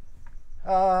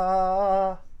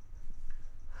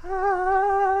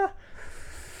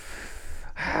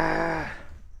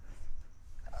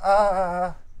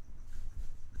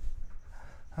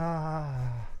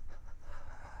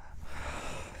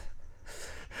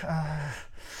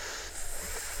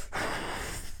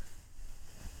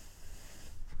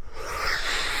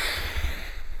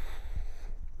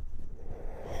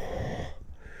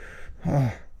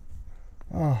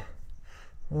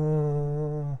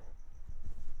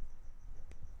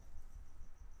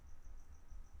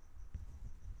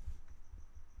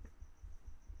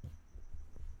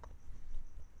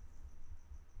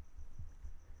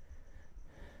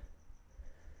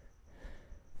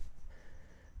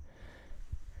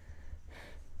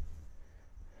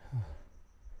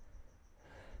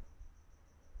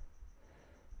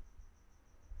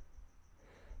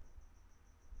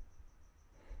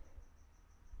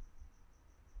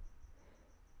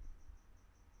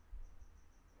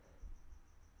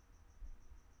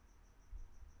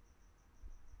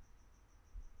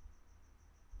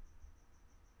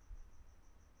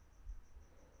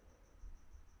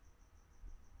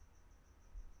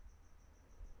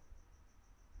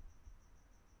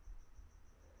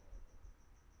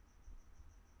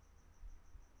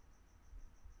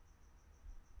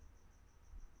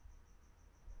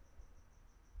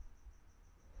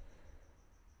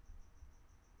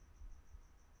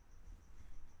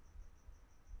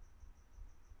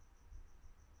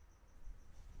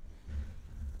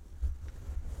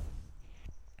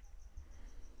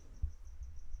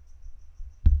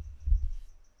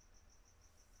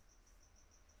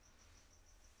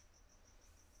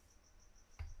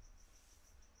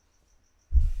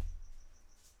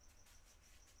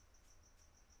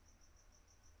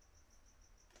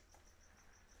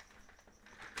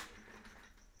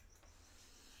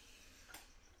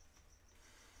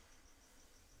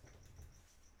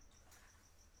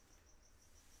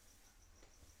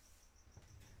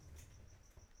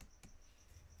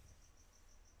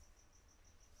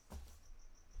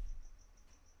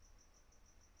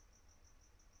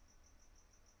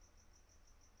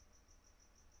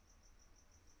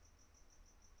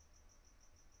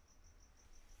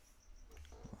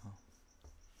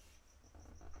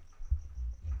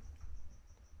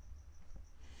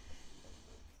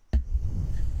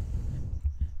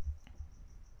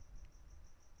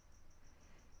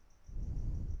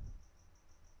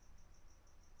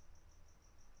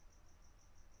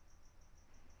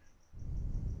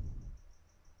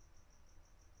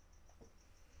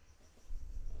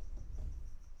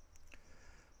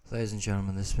 Ladies and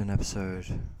gentlemen, this has been episode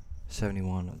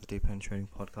 71 of the Deep End Trading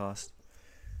Podcast.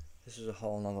 This is a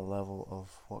whole nother level of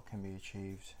what can be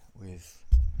achieved with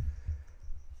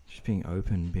just being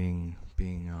open, being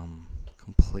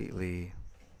completely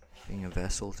being a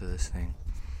vessel to this thing.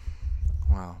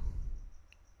 Wow.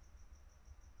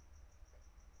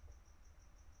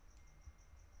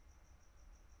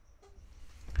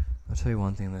 I'll tell you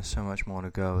one thing, there's so much more to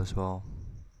go as well.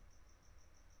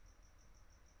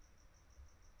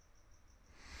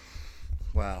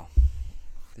 Wow.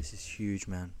 This is huge,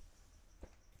 man.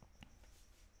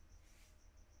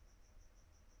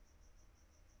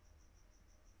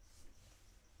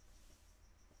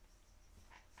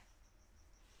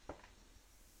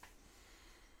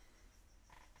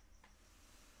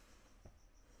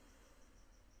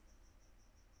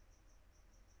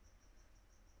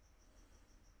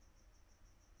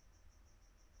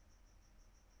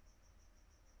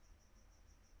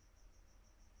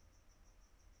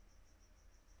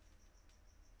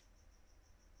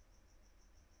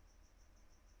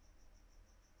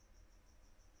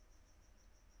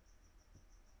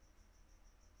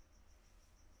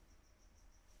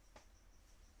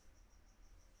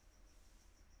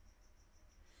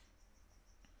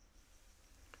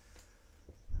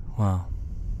 Wow.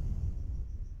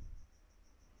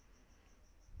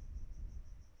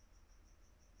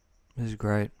 This is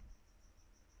great.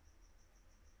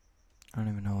 I don't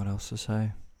even know what else to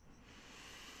say.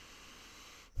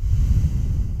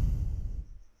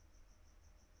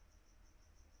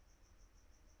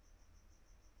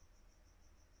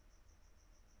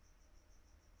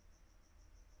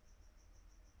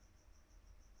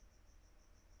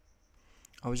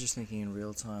 I was just thinking in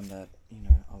real time that,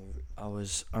 I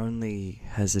was only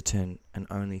hesitant and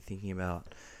only thinking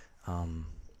about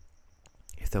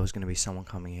if there was going to be someone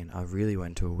coming in. I really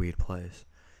went to a weird place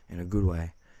in a good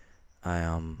way. I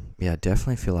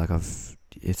definitely feel like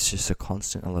it's just a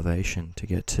constant elevation to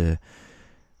get to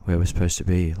where we're supposed to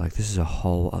be. Like, this is a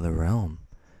whole other realm.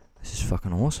 This is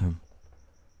fucking awesome.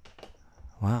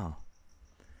 Wow.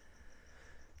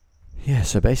 Yeah,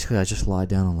 so basically I just lie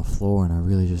down on the floor and I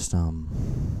really just, I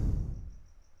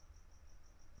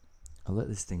let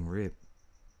this thing rip.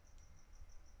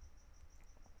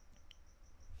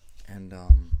 And,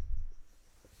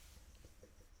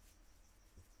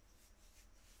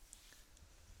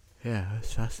 yeah,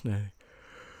 it's fascinating.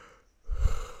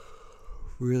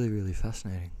 Really, really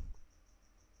fascinating.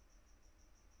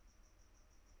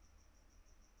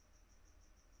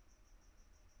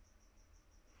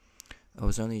 I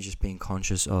was only just being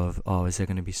conscious of, is there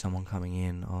going to be someone coming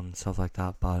in on stuff like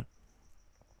that, but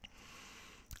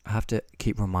I have to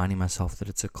keep reminding myself that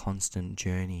it's a constant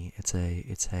journey. It's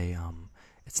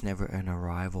never an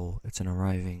arrival, it's an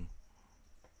arriving.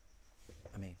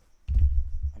 I mean,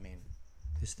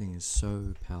 this thing is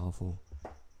so powerful.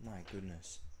 My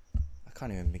goodness. I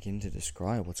can't even begin to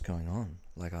describe what's going on.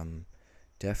 Like, I'm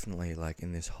definitely like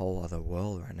in this whole other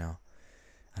world right now.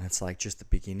 And it's like just the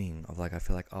beginning of, like, I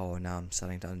feel like, now I'm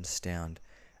starting to understand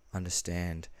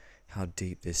how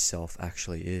deep this self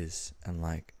actually is. And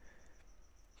like,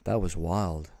 that was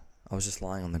wild. I was just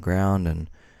lying on the ground and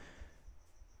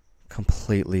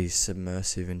completely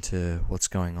submersive into what's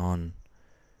going on.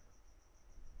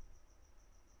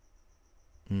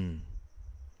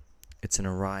 It's an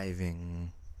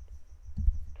arriving,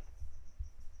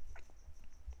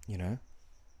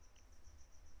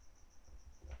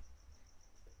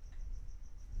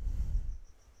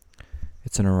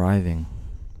 It's an arriving.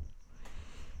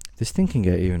 This thing can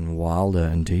get even wilder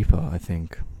and deeper, I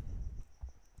think.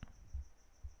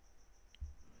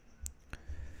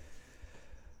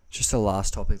 Just the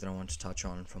last topic that I want to touch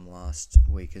on from last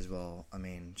week as well. I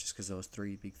mean, just because there was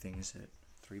three big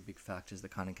factors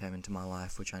that kind of came into my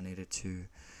life, which I needed to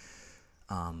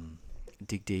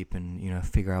dig deep and,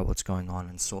 figure out what's going on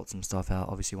and sort some stuff out.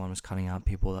 Obviously, one was cutting out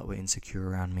people that were insecure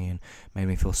around me and made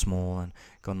me feel small and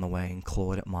got in the way and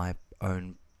clawed at my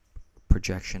own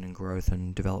projection and growth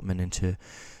and development into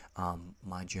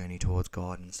my journey towards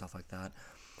God and stuff like that.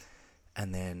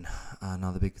 And then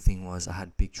another big thing was I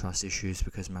had big trust issues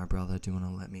because my brother didn't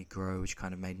want to let me grow, which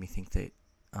kind of made me think that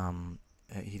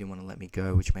he didn't want to let me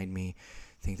go, which made me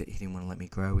think that he didn't want to let me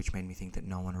grow, which made me think that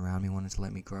no one around me wanted to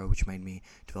let me grow, which made me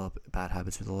develop bad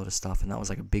habits with a lot of stuff. And that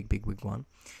was like a big one.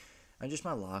 And just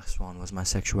my last one was my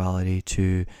sexuality,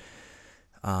 to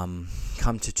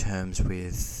come to terms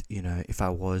with, if I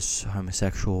was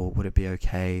homosexual, would it be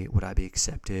okay? Would I be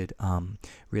accepted?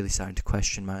 Really starting to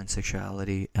question my own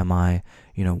sexuality. Am I,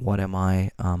 what am I?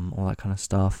 All that kind of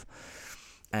stuff.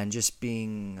 And just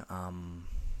being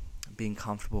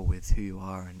comfortable with who you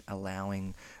are and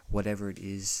allowing whatever it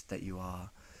is that you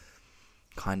are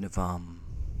kind of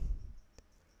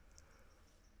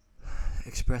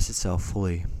express itself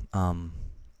fully.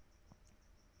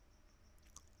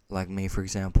 Like me, for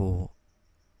example,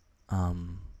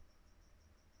 um,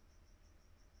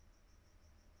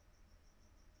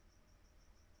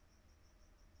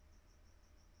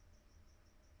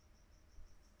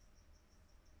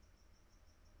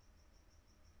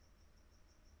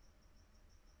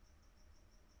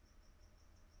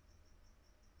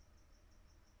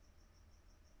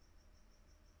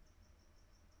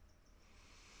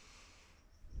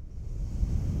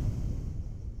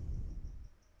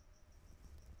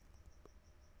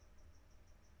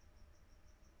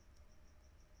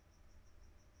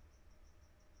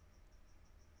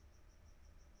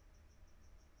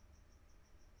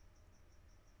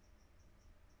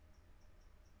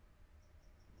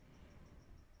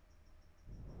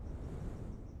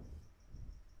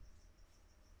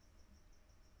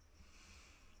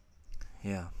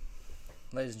 yeah.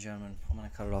 Ladies and gentlemen, I'm gonna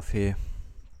cut it off here.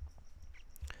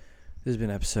 This has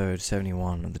been episode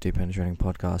 71 of the Deep Penetrating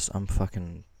Podcast. I'm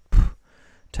fucking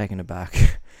taken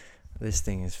aback. This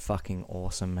thing is fucking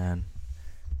awesome, man.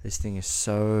 This thing is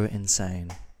so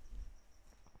insane.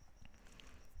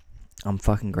 I'm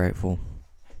fucking grateful.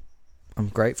 I'm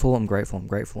grateful of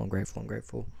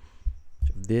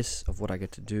this, of what I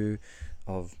get to do,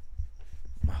 of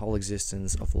my whole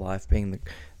existence, of life being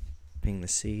the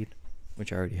seed,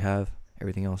 which I already have.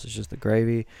 Everything else is just the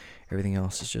gravy. Everything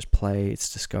else is just play.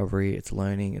 It's discovery. It's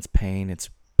learning. It's pain. It's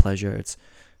pleasure. It's...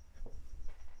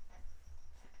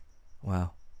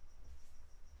 Wow.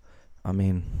 I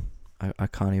mean, I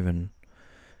can't even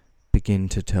begin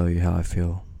to tell you how I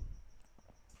feel.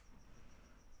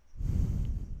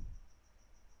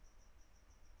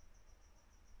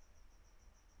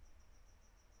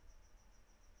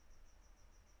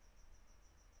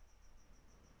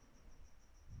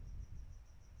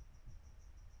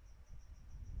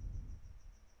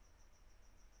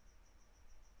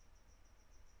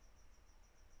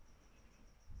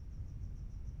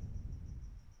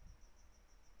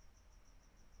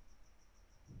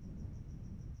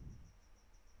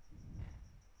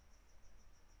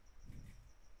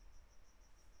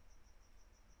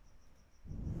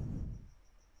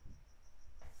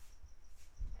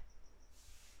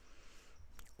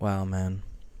 Wow, man.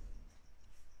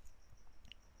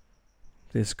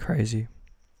 This is crazy.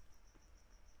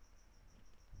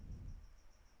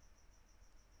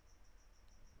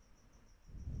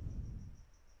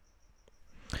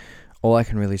 All I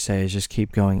can really say is just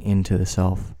keep going into the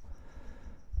self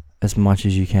as much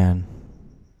as you can.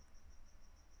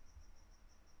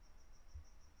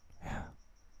 Yeah.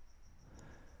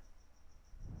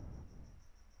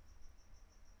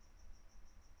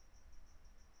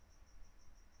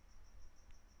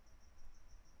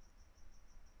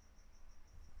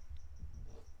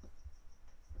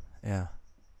 Yeah.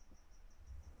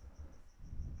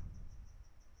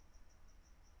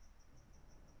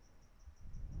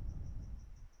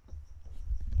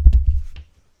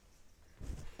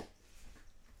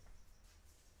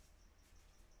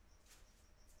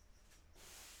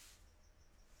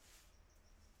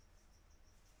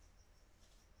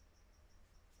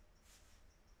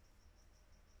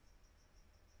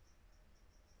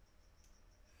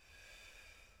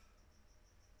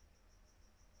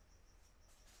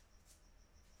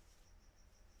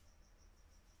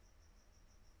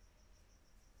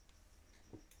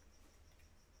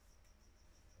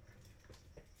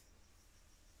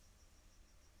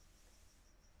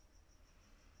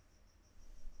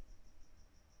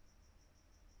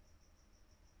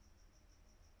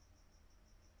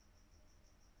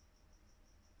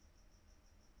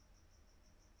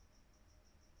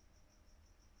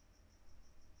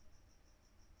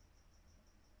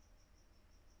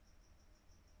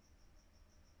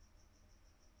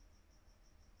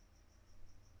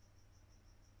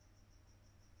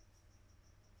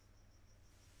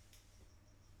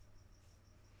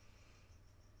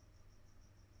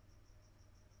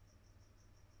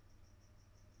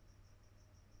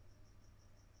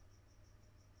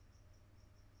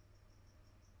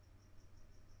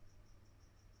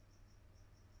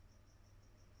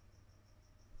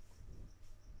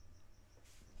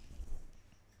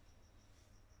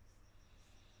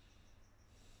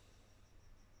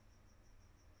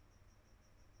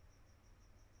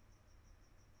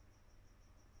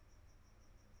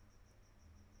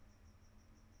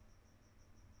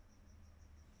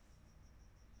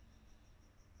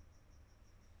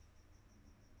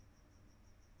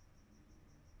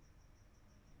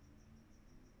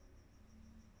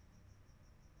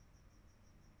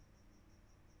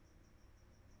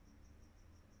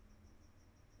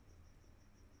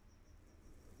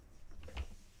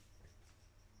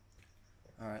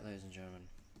 and gentlemen,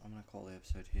 I'm going to call the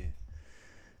episode here.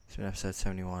 It's been episode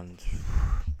 71.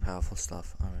 Powerful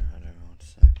stuff. I don't know what to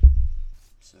say. I'm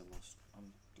so lost.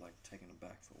 I'm like taken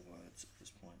aback for words at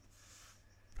this point.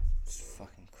 It's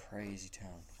fucking crazy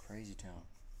town. Crazy town.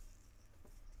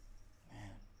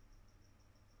 Man.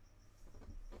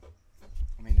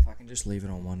 I mean, if I can just leave it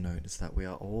on one note, it's that we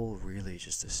are all really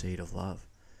just a seed of love.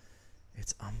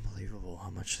 It's unbelievable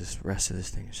how much this rest of this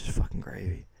thing is just fucking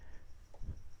gravy.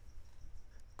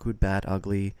 Good, bad,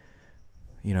 ugly,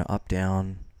 up,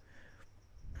 down.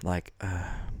 Like,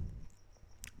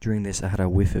 during this I had a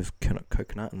whiff of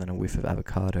coconut and then a whiff of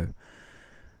avocado.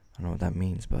 I don't know what that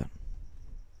means, but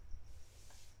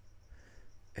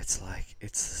it's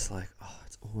just like,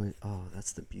 it's always,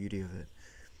 that's the beauty of it.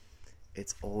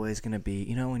 It's always going to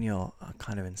be, when you're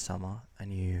kind of in summer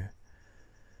and you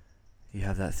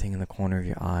have that thing in the corner of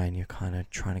your eye and you're kind of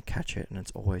trying to catch it and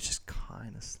it's always just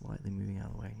kind of slightly moving out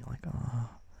of the way and you're like,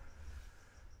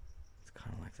 it's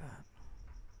kind of like that.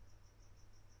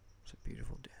 It's a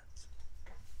beautiful dance.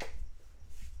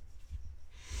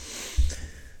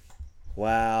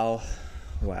 Wow.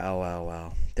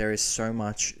 There is so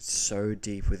much so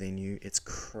deep within you. It's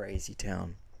crazy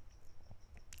town.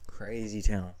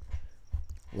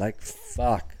 Like,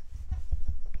 fuck.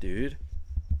 Dude.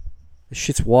 This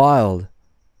shit's wild.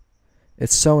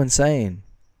 It's so insane.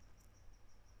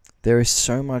 There is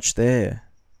so much there.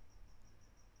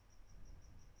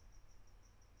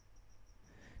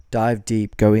 Dive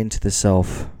deep, go into the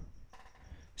self.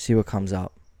 See what comes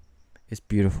up. It's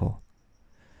beautiful.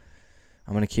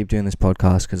 I'm going to keep doing this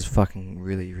podcast because it's fucking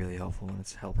really, really helpful and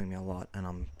it's helping me a lot. And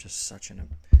I'm just such in a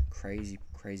crazy,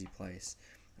 crazy place.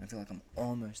 And I feel like I'm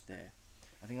almost there.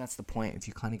 I think that's the point. If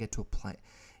you kind of get to a point.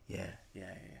 Yeah.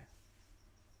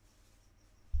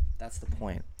 That's the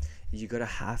point. You gotta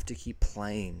have to keep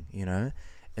playing,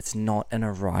 It's not an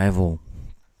arrival.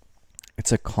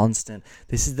 It's a constant.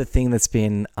 This is the thing that's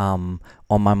been on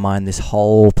my mind this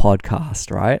whole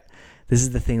podcast, right? This is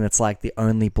the thing that's like the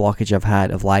only blockage I've had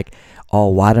of like,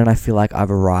 why don't I feel like I've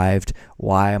arrived?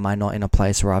 Why am I not in a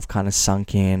place where I've kind of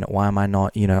sunk in? Why am I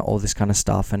not, all this kind of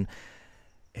stuff? And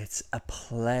it's a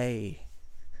play.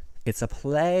 It's a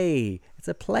play.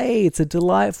 It's a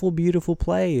delightful, beautiful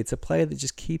play. It's a play that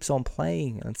just keeps on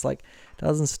playing. And it's like,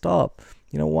 doesn't stop.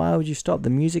 Why would you stop? The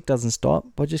music doesn't stop.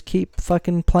 But just keep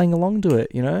fucking playing along to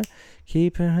it,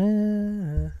 Keep...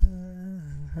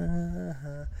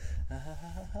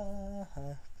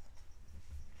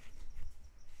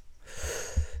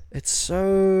 It's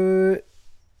so...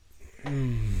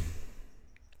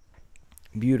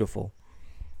 beautiful.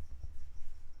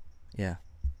 Yeah.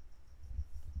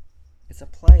 It's a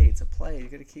play. You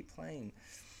gotta keep playing.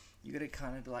 You gotta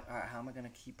kind of be like, all right, how am I gonna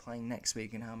keep playing next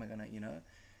week? And how am I gonna,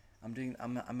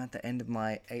 I'm at the end of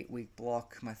my 8-week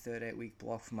block, my third 8-week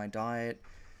block for my diet.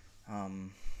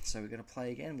 So we gotta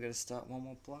play again. We gotta start one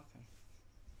more block.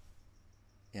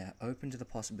 Yeah, open to the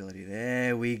possibility.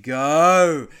 There we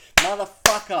go,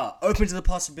 motherfucker. Open to the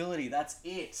possibility. That's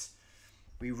it.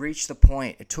 We reached the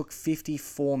point. It took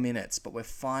 54 minutes, but we're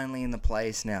finally in the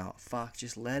place now. Fuck,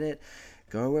 just let it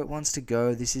go where it wants to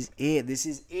go. This is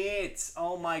it.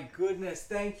 Oh my goodness.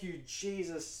 Thank you,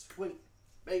 Jesus. Sweet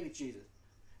baby Jesus.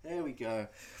 There we go.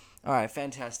 Alright,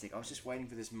 fantastic. I was just waiting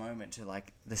for this moment to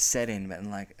like the set in, but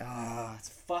it's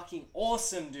fucking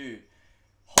awesome, dude.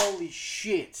 Holy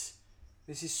shit.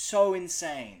 This is so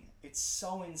insane. It's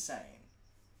so insane.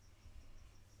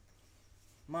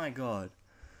 My God.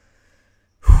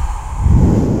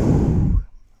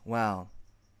 Wow.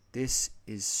 This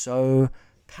is so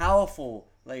powerful,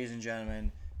 ladies and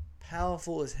gentlemen.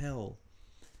 Powerful as hell.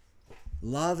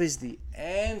 Love is the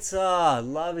answer.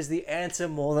 Love is the answer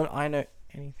more than I know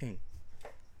anything.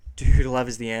 Dude, love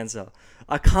is the answer.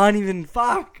 I can't even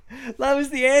fuck. Love is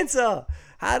the answer.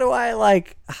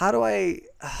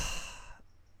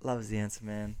 Love is the answer,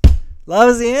 man. Love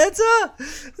is the answer. Love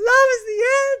is the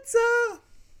answer.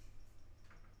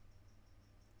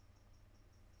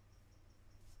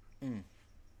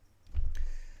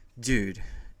 Dude,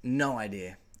 no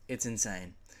idea. It's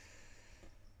insane.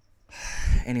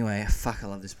 Anyway, fuck, I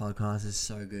love this podcast. It's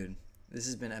so good. This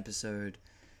has been episode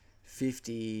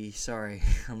 50. Sorry,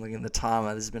 I'm looking at the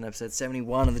timer. This has been episode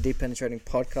 71 of the Deep Penetrating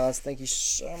Podcast. Thank you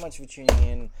so much for tuning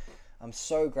in. I'm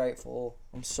so grateful.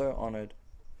 I'm so honored.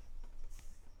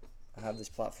 I have this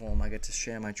platform. I get to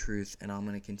share my truth, and I'm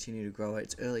going to continue to grow it.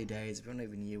 It's early days. We're not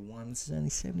even year one. This is only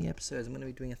 70 episodes. I'm going to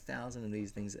be doing 1,000 of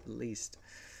these things at least.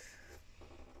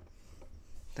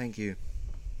 Thank you.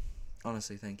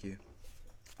 Honestly, thank you.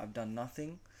 I've done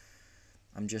nothing.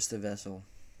 I'm just a vessel.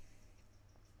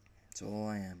 That's all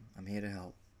I am. I'm here to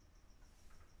help.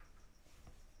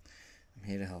 I'm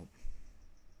here to help.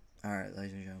 Alright,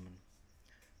 ladies and gentlemen.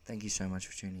 Thank you so much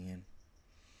for tuning in.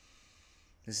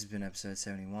 This has been episode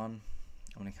 71.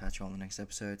 I'm going to catch you on the next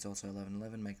episode. It's also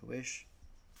 11/11. Make a wish.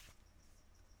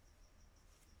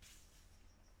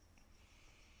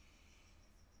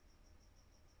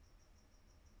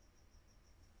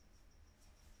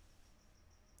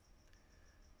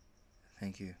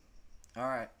 Thank you.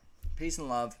 Alright. Peace and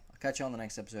love. I'll catch you on the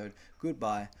next episode.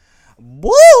 Goodbye.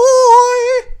 Boy!